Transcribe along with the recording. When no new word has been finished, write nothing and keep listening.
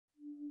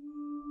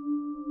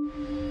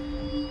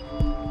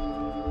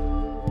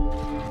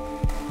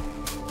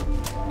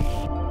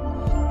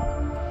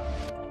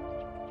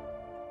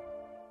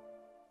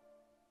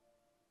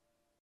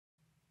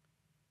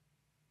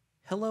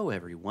Hello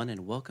everyone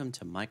and welcome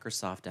to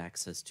Microsoft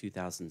Access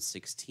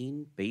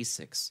 2016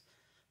 Basics.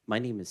 My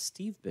name is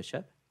Steve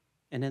Bishop,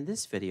 and in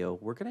this video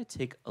we're going to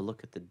take a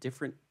look at the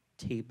different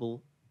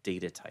table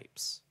data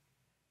types.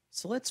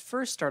 So let's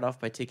first start off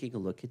by taking a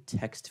look at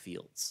text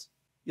fields.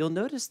 You'll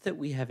notice that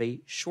we have a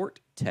short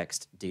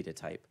text data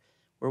type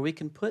where we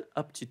can put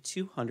up to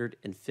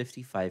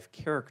 255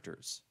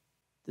 characters.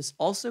 This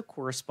also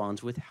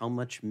corresponds with how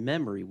much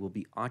memory will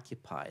be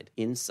occupied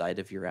inside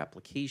of your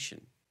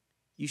application.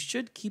 You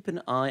should keep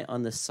an eye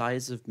on the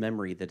size of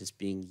memory that is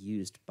being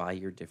used by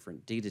your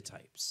different data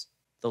types.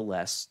 The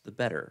less, the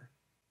better.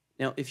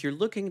 Now, if you're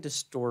looking to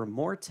store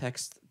more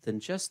text than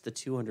just the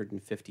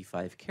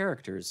 255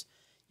 characters,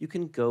 you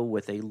can go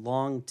with a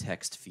long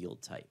text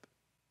field type.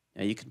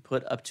 Now, you can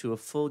put up to a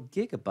full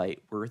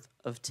gigabyte worth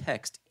of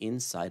text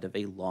inside of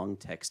a long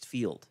text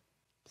field.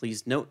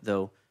 Please note,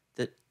 though,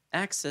 that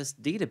Access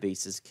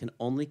databases can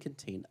only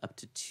contain up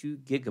to 2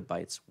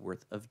 gigabytes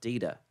worth of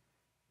data.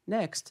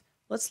 Next,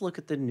 let's look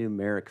at the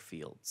numeric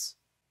fields.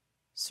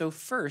 So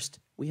first,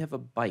 we have a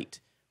byte,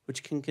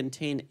 which can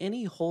contain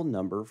any whole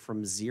number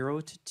from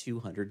 0 to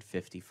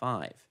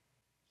 255.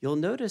 You'll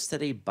notice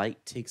that a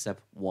byte takes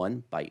up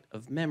 1 byte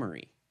of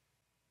memory.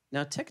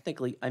 Now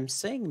technically, I'm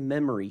saying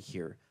memory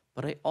here,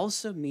 but I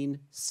also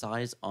mean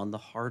size on the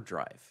hard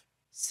drive.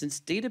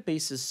 Since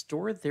databases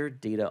store their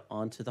data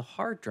onto the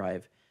hard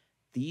drive,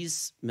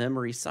 these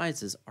memory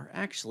sizes are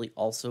actually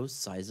also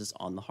sizes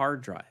on the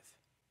hard drive.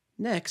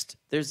 Next,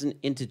 there's an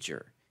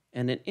integer,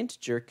 and an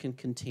integer can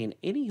contain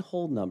any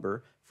whole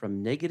number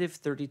from negative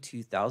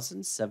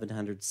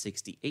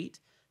 32,768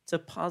 to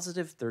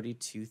positive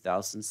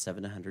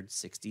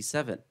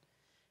 32,767.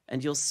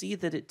 And you'll see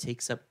that it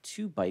takes up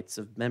 2 bytes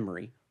of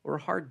memory or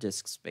hard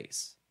disk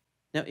space.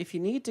 Now, if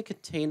you need to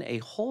contain a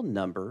whole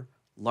number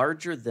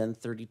larger than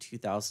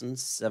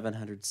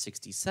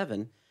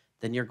 32,767,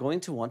 then you're going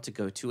to want to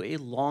go to a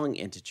long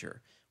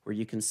integer, where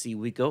you can see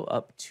we go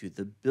up to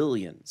the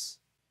billions.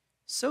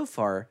 So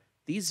far,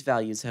 these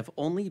values have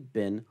only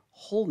been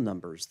whole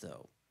numbers,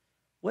 though.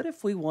 What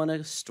if we want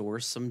to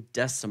store some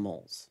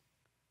decimals?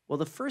 Well,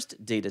 the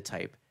first data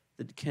type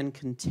that can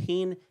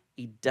contain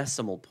a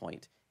decimal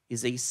point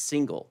is a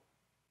single.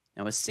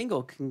 Now, a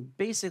single can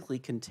basically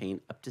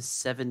contain up to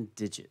 7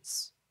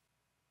 digits.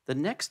 The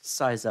next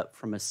size up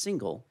from a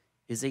single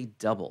is a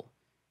double,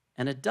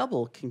 and a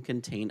double can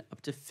contain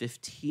up to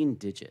 15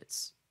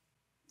 digits.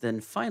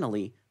 Then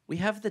finally, we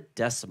have the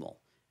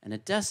decimal, and a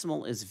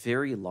decimal is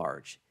very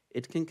large.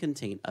 It can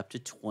contain up to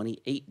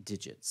 28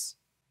 digits.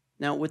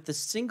 Now, with the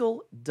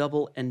single,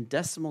 double, and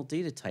decimal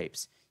data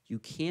types, you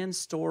can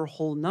store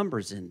whole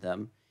numbers in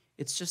them.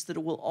 It's just that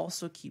it will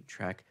also keep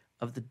track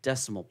of the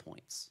decimal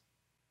points.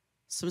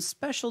 Some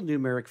special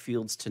numeric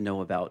fields to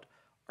know about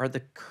are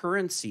the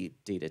currency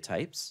data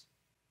types,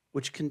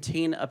 which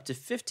contain up to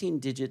 15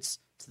 digits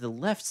to the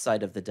left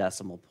side of the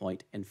decimal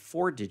point and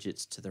 4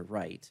 digits to the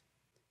right,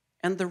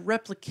 and the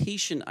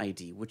replication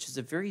ID, which is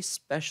a very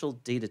special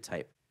data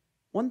type.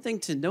 One thing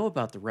to know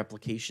about the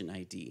replication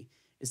ID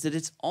is that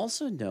it's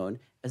also known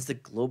as the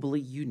globally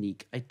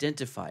unique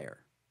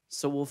identifier.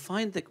 So we'll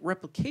find that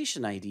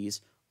replication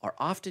IDs are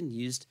often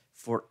used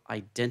for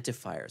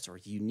identifiers or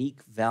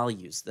unique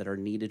values that are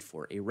needed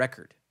for a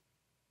record.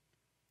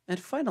 And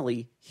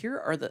finally, here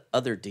are the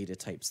other data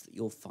types that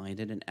you'll find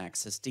in an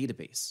Access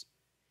database.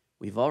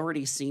 We've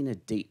already seen a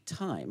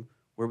date-time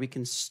where we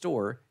can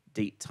store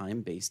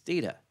date-time-based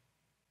data.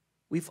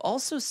 We've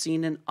also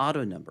seen an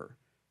auto number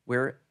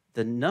where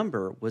the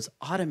number was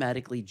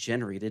automatically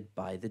generated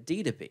by the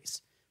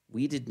database.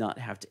 We did not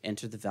have to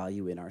enter the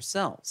value in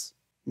ourselves.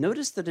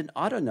 Notice that an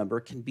auto number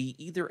can be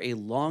either a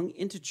long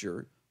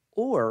integer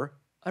or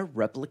a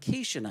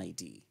replication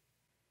ID.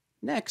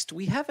 Next,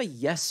 we have a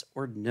yes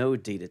or no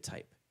data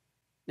type.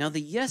 Now,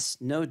 the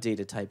yes-no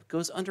data type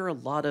goes under a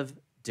lot of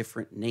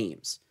different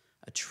names: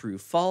 a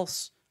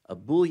true-false, a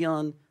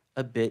boolean,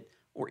 a bit,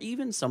 or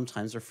even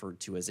sometimes referred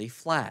to as a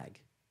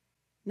flag.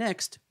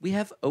 Next, we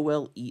have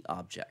OLE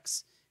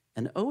objects.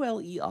 And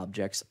OLE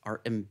objects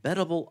are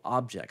embeddable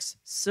objects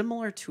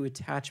similar to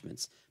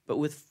attachments, but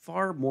with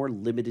far more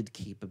limited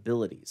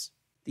capabilities.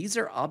 These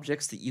are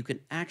objects that you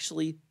can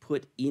actually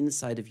put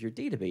inside of your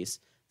database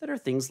that are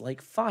things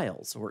like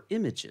files or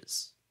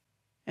images.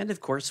 And of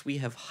course, we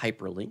have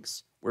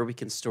hyperlinks, where we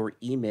can store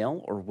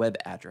email or web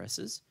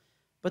addresses,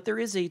 but there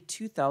is a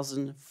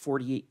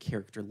 2048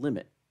 character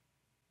limit.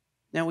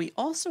 Now, we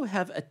also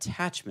have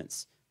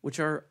attachments, which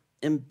are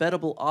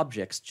embeddable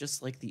objects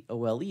just like the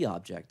OLE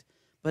object,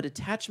 but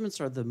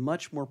attachments are the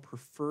much more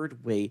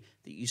preferred way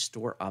that you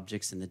store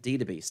objects in the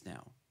database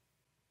now.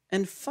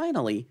 And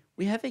finally,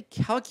 we have a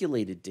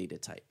calculated data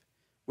type,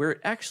 where it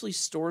actually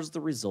stores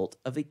the result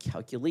of a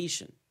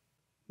calculation.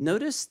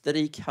 Notice that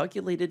a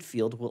calculated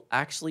field will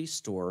actually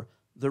store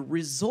the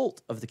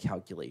result of the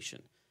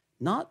calculation,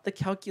 not the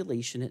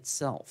calculation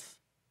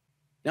itself.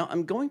 Now,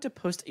 I'm going to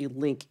post a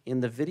link in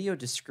the video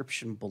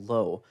description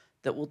below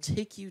that will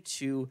take you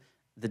to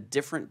the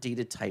different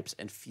data types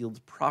and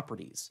field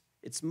properties.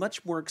 It's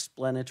much more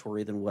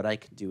explanatory than what I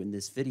can do in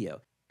this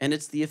video, and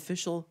it's the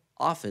official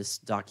office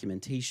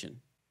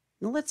documentation.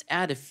 Now let's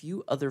add a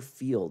few other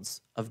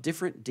fields of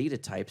different data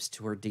types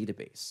to our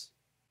database.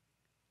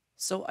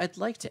 So I'd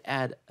like to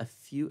add a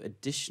few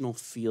additional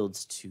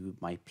fields to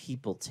my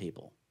people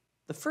table.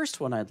 The first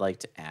one I'd like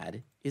to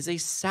add is a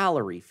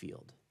salary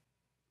field.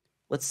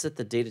 Let's set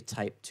the data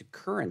type to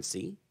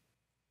currency.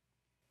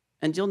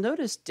 And you'll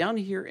notice down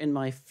here in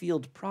my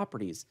field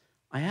properties,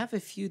 I have a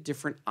few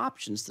different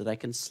options that I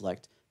can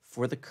select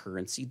for the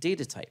currency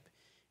data type,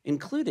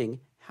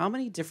 including how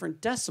many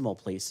different decimal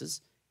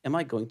places am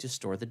I going to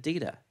store the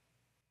data.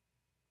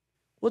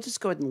 We'll just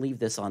go ahead and leave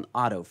this on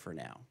auto for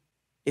now.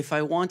 If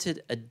I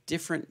wanted a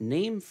different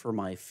name for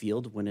my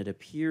field when it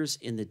appears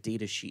in the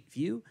datasheet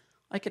view,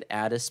 I could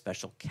add a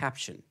special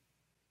caption.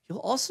 You'll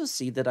also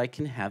see that I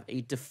can have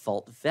a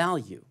default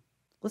value.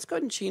 Let's go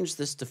ahead and change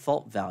this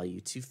default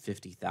value to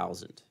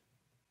 50,000.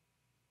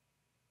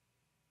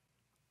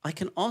 I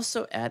can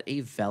also add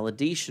a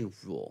validation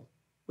rule,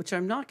 which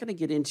I'm not going to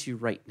get into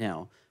right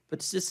now, but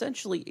it's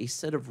essentially a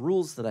set of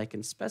rules that I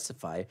can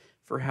specify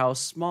for how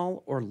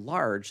small or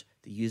large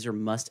the user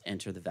must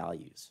enter the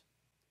values.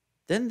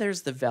 Then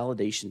there's the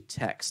validation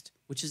text,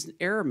 which is an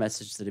error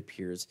message that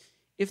appears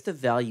if the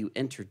value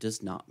entered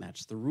does not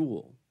match the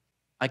rule.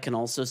 I can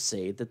also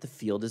say that the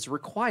field is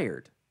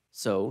required.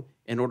 So,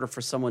 in order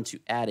for someone to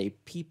add a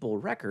people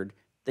record,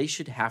 they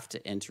should have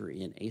to enter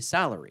in a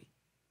salary.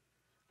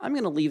 I'm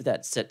going to leave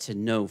that set to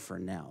no for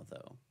now,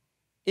 though.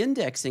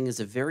 Indexing is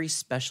a very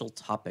special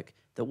topic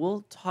that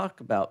we'll talk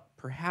about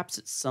perhaps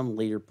at some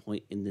later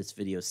point in this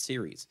video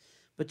series,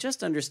 but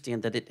just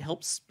understand that it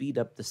helps speed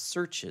up the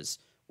searches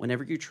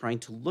whenever you're trying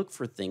to look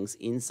for things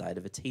inside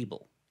of a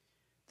table.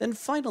 Then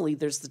finally,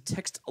 there's the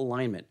text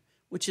alignment,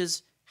 which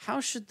is how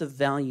should the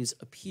values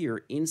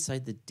appear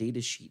inside the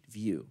datasheet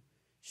view?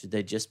 Should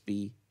they just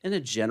be in a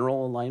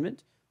general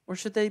alignment, or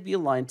should they be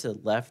aligned to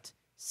left,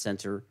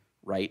 center,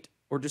 right,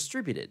 or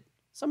distributed,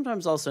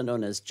 sometimes also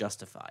known as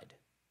justified?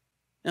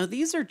 Now,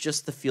 these are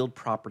just the field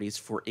properties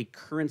for a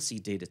currency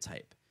data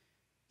type.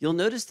 You'll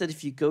notice that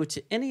if you go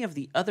to any of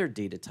the other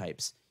data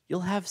types,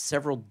 you'll have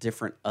several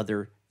different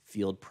other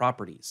field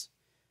properties.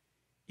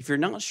 If you're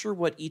not sure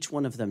what each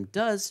one of them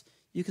does,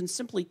 you can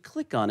simply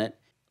click on it,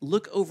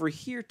 look over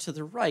here to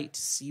the right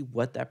to see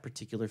what that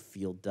particular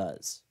field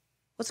does.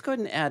 Let's go ahead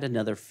and add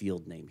another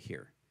field name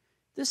here.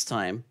 This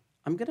time,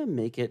 I'm going to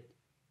make it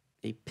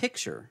a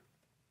picture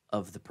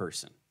of the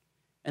person.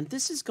 And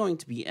this is going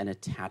to be an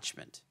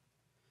attachment.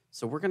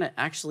 So we're going to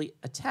actually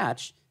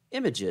attach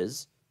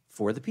images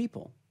for the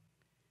people.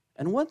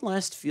 And one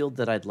last field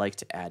that I'd like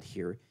to add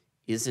here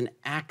is an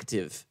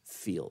active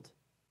field.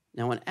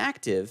 Now, an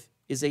active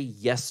is a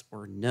yes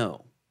or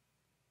no.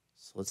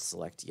 So let's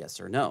select yes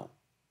or no.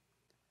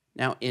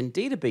 Now, in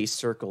database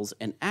circles,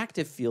 an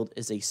active field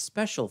is a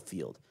special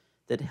field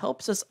that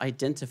helps us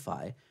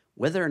identify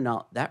whether or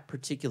not that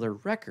particular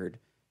record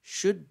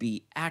should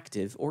be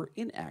active or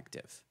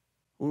inactive.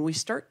 When we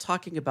start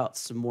talking about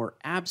some more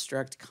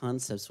abstract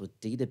concepts with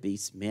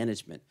database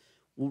management,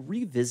 we'll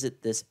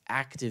revisit this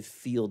active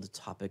field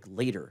topic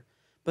later.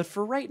 But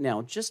for right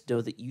now, just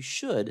know that you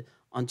should,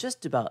 on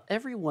just about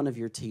every one of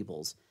your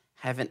tables,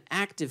 have an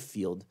active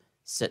field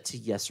set to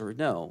yes or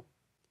no.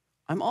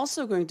 I'm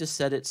also going to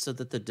set it so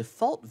that the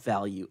default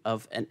value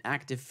of an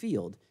active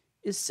field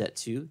is set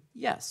to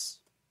yes.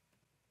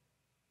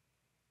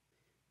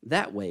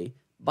 That way,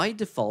 by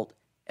default,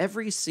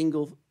 every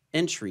single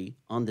entry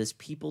on this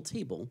people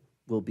table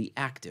will be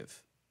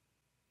active.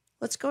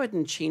 Let's go ahead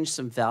and change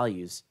some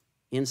values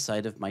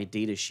inside of my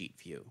datasheet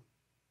view.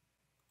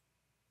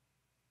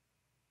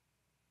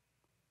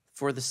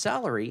 For the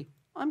salary,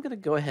 I'm going to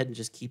go ahead and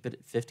just keep it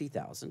at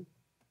 50,000.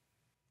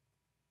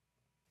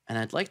 And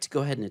I'd like to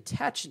go ahead and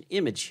attach an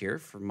image here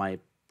for my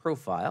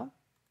profile.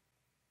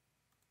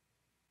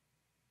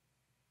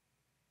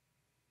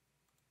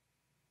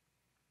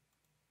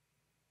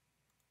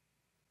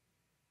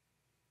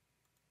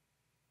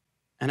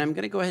 And I'm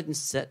going to go ahead and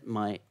set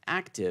my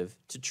active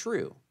to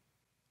true.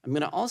 I'm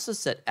going to also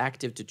set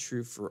active to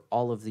true for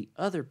all of the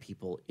other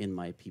people in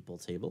my people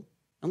table.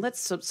 And let's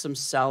set some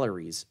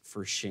salaries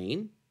for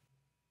Shane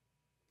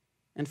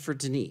and for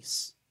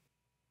Denise.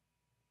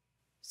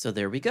 So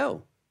there we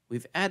go.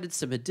 We've added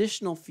some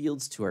additional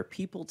fields to our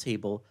people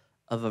table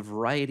of a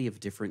variety of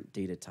different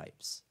data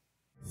types.